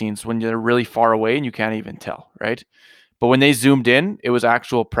battle scenes when you're really far away and you can't even tell, right? But when they zoomed in, it was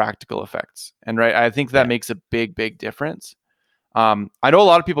actual practical effects. And right, I think that makes a big, big difference. I know a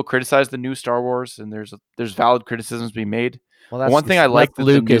lot of people criticize the new Star Wars, and there's valid criticisms being made. Well, that's one thing I like that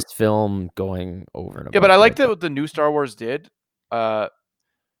Lucasfilm going over and over. Yeah, but I like that what the new Star Wars did.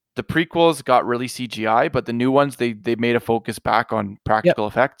 The prequels got really CGI, but the new ones they made a focus back on practical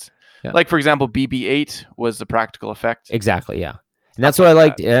effects. Yep. Like for example, BB-8 was a practical effect. Exactly, yeah. And that's what I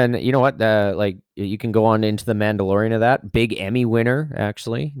liked. And you know what? Like you can go on into the Mandalorian of that. Big Emmy winner,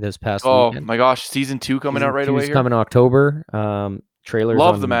 actually, this past weekend. Oh my gosh, season 2 coming out right away here. Coming October. Trailers.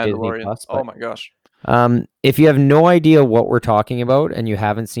 Love on the Mandalorian. Disney Plus, oh my gosh. If you have no idea what we're talking about and you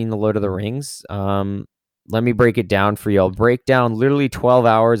haven't seen The Lord of the Rings, let me break it down for you. I'll break down literally 12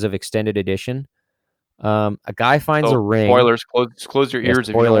 hours of extended edition. A guy finds a ring. Spoilers. Close your ears.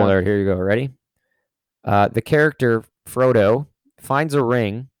 Spoiler alert. Here you go. Ready? The character, Frodo, finds a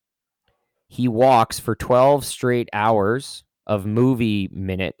ring. He walks for 12 straight hours of movie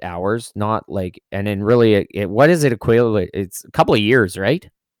minute hours, not like, and then really, what is it equivalent? It's a couple of years, right?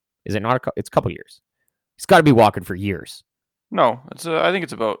 Is it not? It's a couple of years. He's got to be walking for years. No, I think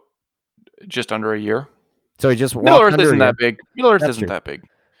it's about just under a year. So he just Middle Earth isn't that big. Middle Earth isn't that big.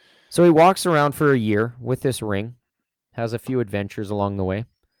 So he walks around for a year with this ring, has a few adventures along the way,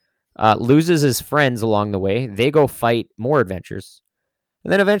 loses his friends along the way. They go fight more adventures.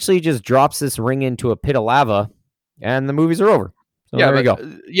 And then eventually he just drops this ring into a pit of lava and the movies are over. So there we go.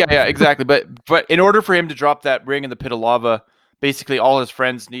 Yeah, exactly. but in order for him to drop that ring in the pit of lava, basically all his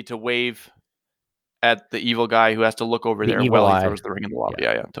friends need to wave at the evil guy who has to look over there while he throws the ring in the lava.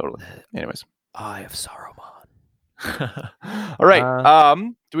 Yeah, totally. Anyways. Eye of Saruman. All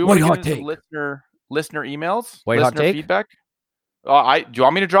right. Do we want to get into listener emails? Listener feedback? Do you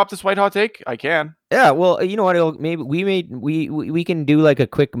want me to drop this white hot take? I can. Yeah. Well, you know what? Maybe we can do like a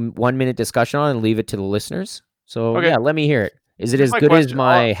quick 1 minute discussion on it and leave it to the listeners. So yeah, let me hear it. Is it as good as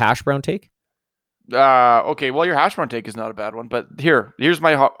my hash brown take? Okay. Well, your hash brown take is not a bad one, but here's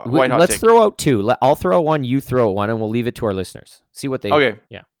my white hot take. Let's throw out 2. I'll throw out 1. You throw out 1, and we'll leave it to our listeners. See what they. Okay.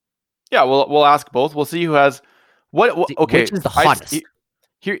 Yeah. Yeah. We'll ask both. We'll see who has what. Okay. Which is the hottest?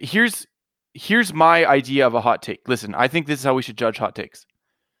 Here's here's my idea of a hot take. Listen, I think this is how we should judge hot takes.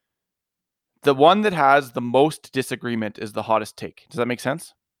 The one that has the most disagreement is the hottest take. Does that make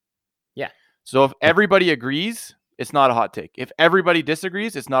sense? Yeah. So if everybody agrees, it's not a hot take. If everybody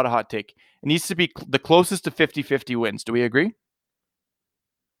disagrees, it's not a hot take. It needs to be the closest to 50-50 wins. Do we agree?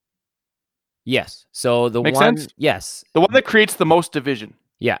 Yes. So the Make one, sense? yes. The one that creates the most division.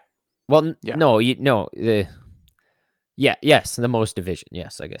 Yeah. Well, Yeah. no, yes, the most division.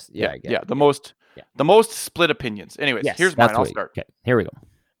 Yes, I guess. Yeah, I get it. The most split opinions. Anyways, Yes, here's mine. that's I'll what start. Okay, here we go.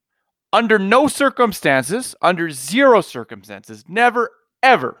 Under no circumstances, under zero circumstances, never,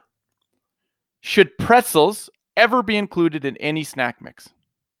 ever should pretzels ever be included in any snack mix.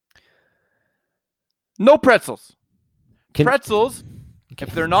 No pretzels. Pretzels, Okay.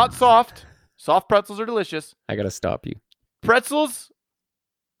 if they're not soft pretzels are delicious. I gotta stop you. Pretzels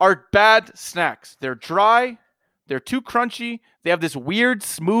are bad snacks. They're dry. They're too crunchy. They have this weird,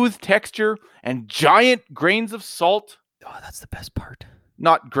 smooth texture and giant grains of salt. Oh, that's the best part.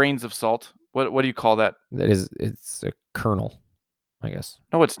 Not grains of salt. What do you call that? It's a kernel, I guess.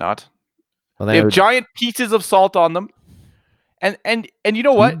 No, it's not. Well, They have giant pieces of salt on them. And you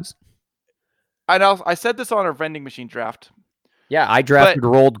know what? I said this on our vending machine draft. Yeah, I drafted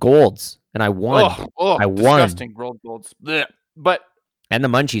rolled golds and I won. I won. Disgusting rolled golds. Blech. But And the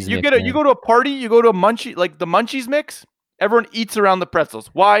munchies. you go to a party, you go to a munchie, like the munchies mix, everyone eats around the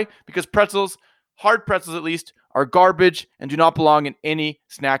pretzels. Why? Because pretzels, hard pretzels at least, are garbage and do not belong in any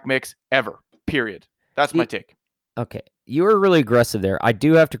snack mix ever. Period. That's my take. Okay. You were really aggressive there. I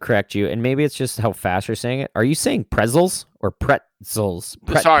do have to correct you, and maybe it's just how fast you're saying it. Are you saying pretzels or pretzels?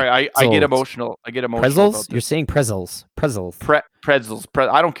 Sorry, I get emotional. Pretzels? You're saying pretzels. Pretzels. Pretzels.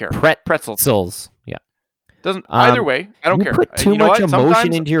 I don't care. Pretzels. Yeah. Doesn't either way. I don't care. You put too much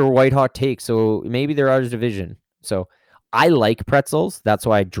emotion into your white hot take, so maybe they're out of division. So I like pretzels. That's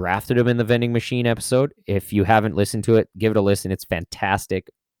why I drafted them in the vending machine episode. If you haven't listened to it, give it a listen. It's fantastic.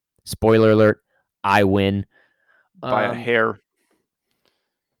 Spoiler alert, I win. By a hair.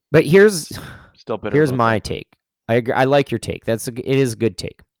 But here's my that. take. I agree, I like your take. It is a good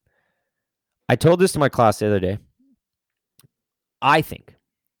take. I told this to my class the other day. I think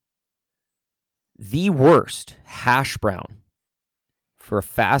the worst hash brown for a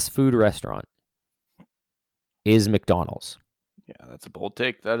fast food restaurant is McDonald's. Yeah, that's a bold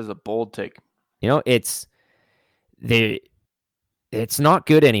take. That is a bold take. You know, it's not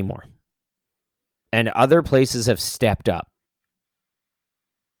good anymore. And other places have stepped up.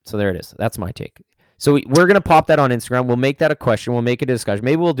 So there it is. That's my take. So we're going to pop that on Instagram. We'll make that a question. We'll make a discussion.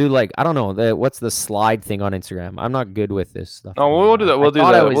 Maybe we'll do I don't know, what's the slide thing on Instagram? I'm not good with this stuff. No, we'll do that. We'll do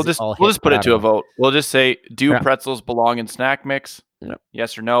that. We'll just put it to a vote. We'll just say, do pretzels belong in snack mix? No.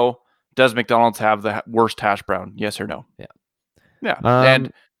 Yes or no? Does McDonald's have the worst hash brown? Yes or no? Yeah. Yeah.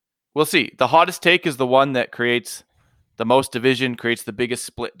 And we'll see. The hottest take is the one that creates the most division, creates the biggest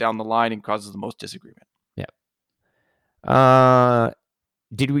split down the line, and causes the most disagreement. Yeah.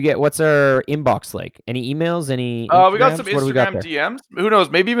 Did we get, what's our inbox like? Any emails? Any? We got some Instagram DMs. Who knows?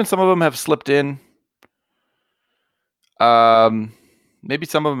 Maybe even some of them have slipped in. Maybe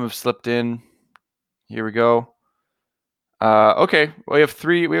some of them have slipped in. Here we go. Okay. We have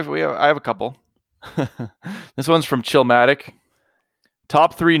three. I have a couple. This one's from Chillmatic.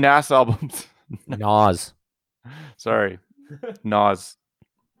 Top 3 Nas albums. Nas. Sorry. Nas.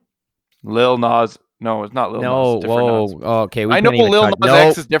 Lil Nas. No, it's not Lil Nas. No, whoa. Nas. Oh, okay. I know Lil Nas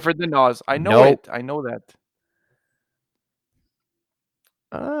X is different than Nas. I know it. I know that.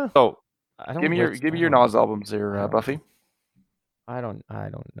 So, give me your Nas albums there, Buffy. I don't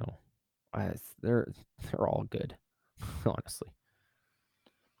know. They're all good, honestly.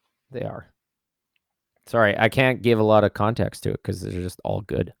 They are. Sorry, I can't give a lot of context to it because they're just all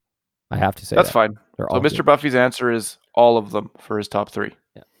good. I have to say that's fine. So Mr. good. Buffy's answer is all of them for his top 3.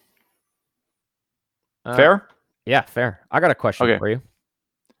 Yeah. Fair? Yeah, fair. I got a question for you.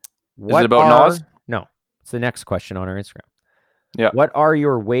 Is it about Nas? No, it's the next question on our Instagram. Yeah. What are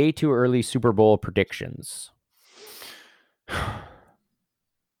your way too early Super Bowl predictions?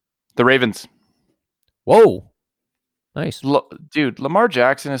 The Ravens. Whoa. Nice. Dude, Lamar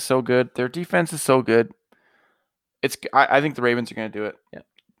Jackson is so good. Their defense is so good. I think the Ravens are going to do it. Yeah.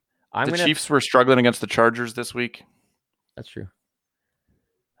 Chiefs were struggling against the Chargers this week. That's true.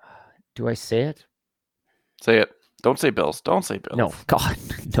 Do I say it? Say it. Don't say Bills. Don't say Bills. No. God.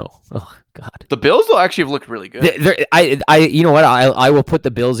 No. Oh, God. The Bills will actually have looked really good. You know what? I will put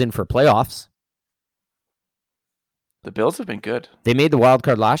the Bills in for playoffs. The Bills have been good. They made the wild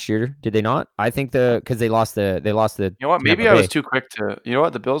card last year, did they not? I think because they lost the. You know what? Maybe I was too quick to. You know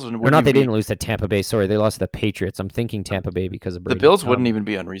what? The Bills wouldn't. Or not? They didn't lose to Tampa Bay. Sorry, they lost to the Patriots. I'm thinking Tampa Bay because of Brady. The Bills wouldn't even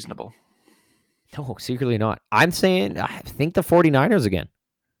be unreasonable. No, secretly not. I'm saying I think the 49ers again.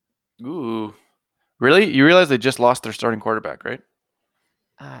 Ooh. Really? You realize they just lost their starting quarterback, right?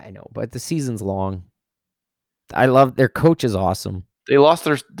 I know, but the season's long. I love their coach is awesome. They lost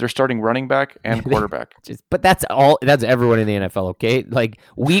their starting running back and quarterback. But that's all. That's everyone in the NFL. Okay, like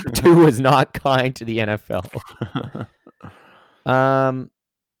week 2 is not kind to the NFL.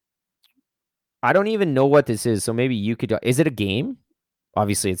 I don't even know what this is. So maybe you could. Is it a game?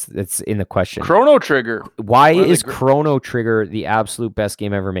 Obviously, it's in the question. Chrono Trigger. Why is Chrono Trigger the absolute best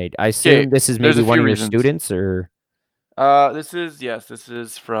game ever made? I assume this is maybe one of your students, or this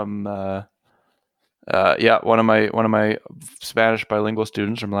is from one of my Spanish bilingual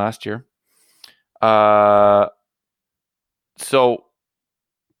students from last year. So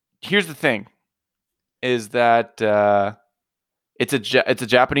here's the thing, is that it's a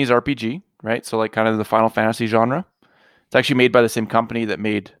Japanese RPG, right? So like kind of the Final Fantasy genre. It's actually made by the same company that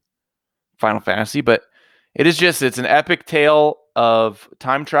made Final Fantasy, but it's an epic tale of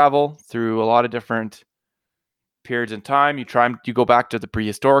time travel through a lot of different periods in time. You go back to the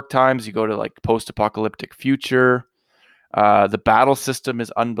prehistoric times, you go to like post-apocalyptic future. The battle system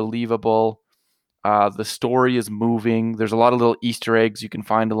is unbelievable. The story is moving. There's a lot of little Easter eggs you can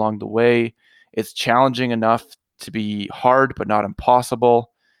find along the way. It's challenging enough to be hard, but not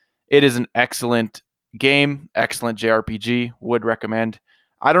impossible. It is an excellent game, excellent JRPG. Would recommend.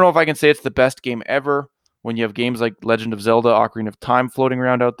 I don't know if I can say it's the best game ever when you have games like Legend of Zelda, Ocarina of Time floating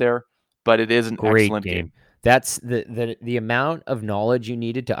around out there, but it is an excellent game. That's the amount of knowledge you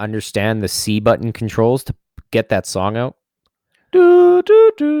needed to understand the C button controls to get that song out. Do,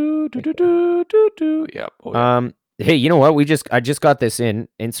 do, do, do, do, do, do, do. Yep. Oh, yeah. Hey, you know what? I just got this in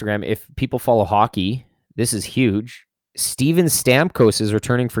Instagram. If people follow hockey, this is huge. Steven Stamkos is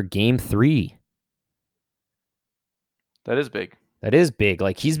returning for Game 3. That is big. That is big.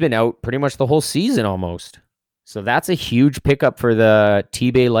 Like, he's been out pretty much the whole season almost. So that's a huge pickup for the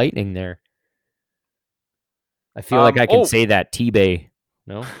T-Bay Lightning there. I feel like I can say that, T-Bay.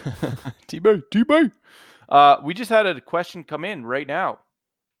 No? T-Bay. We just had a question come in right now.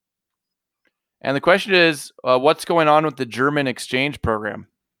 And the question is, what's going on with the German exchange program?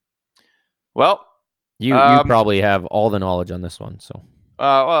 Well, you probably have all the knowledge on this one. So,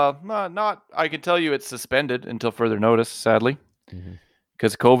 not. I can tell you it's suspended until further notice, sadly,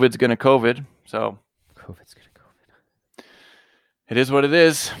 because COVID's going to COVID. So, COVID's going to COVID. It is what it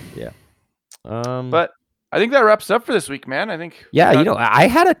is. Yeah. But I think that wraps up for this week, man. I think. Yeah, I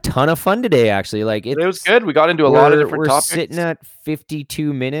had a ton of fun today, actually. Like it was good. We got into a lot of different topics. We're sitting at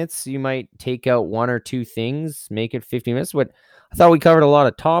 52 minutes. You might take out one or two things, make it 50 minutes. But I thought we covered a lot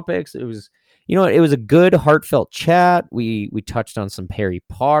of topics. It was, it was a good, heartfelt chat. We touched on some Harry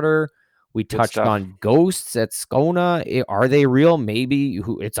Potter. We touched on ghosts at Skona. Are they real? Maybe.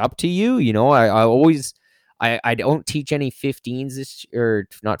 It's up to you. I always. I don't teach any 15s or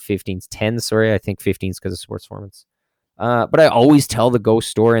not 15s, 10s. Sorry, I think 15s because of sports formats. But I always tell the ghost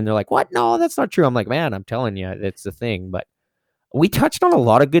story, and they're like, "What? No, that's not true." I'm like, "Man, I'm telling you, it's the thing." But we touched on a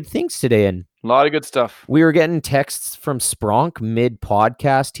lot of good things today, and a lot of good stuff. We were getting texts from Spronk mid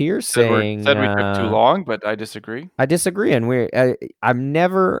podcast here saying we took too long, but I disagree. And I'm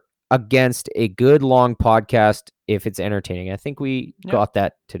never against a good long podcast if it's entertaining. I think we got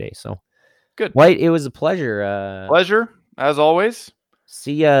that today. So. Good. White, it was a pleasure. Pleasure, as always.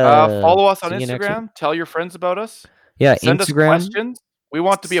 See ya. Follow us on Instagram. Tell your friends about us. Yeah, send Instagram. us questions. We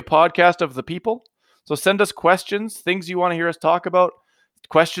want to be a podcast of the people. So send us questions, things you want to hear us talk about,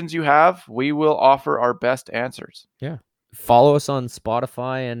 questions you have. We will offer our best answers. Yeah. Follow us on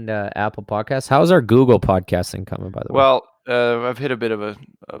Spotify and Apple Podcasts. How's our Google podcasting coming, by the way? Well, I've hit a bit of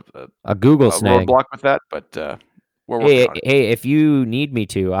a Google snag roadblock with that, but... Hey, if you need me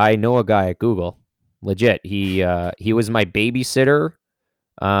to, I know a guy at Google. Legit. He was my babysitter.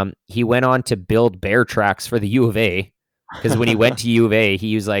 He went on to build bear tracks for the U of A. Because when he went to U of A,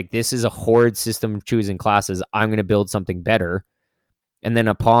 he was like, this is a horrid system of choosing classes. I'm going to build something better. And then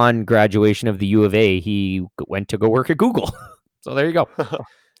upon graduation of the U of A, he went to go work at Google. So there you go.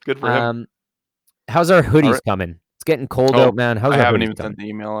 Good for him. How's our hoodies coming? It's getting cold out, man. I haven't even sent the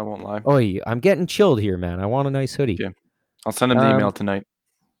email. I won't lie. Oh, I'm getting chilled here, man. I want a nice hoodie. Okay. I'll send him the email tonight.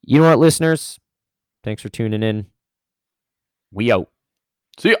 You know what, listeners? Thanks for tuning in. We out.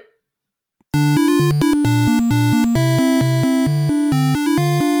 See ya.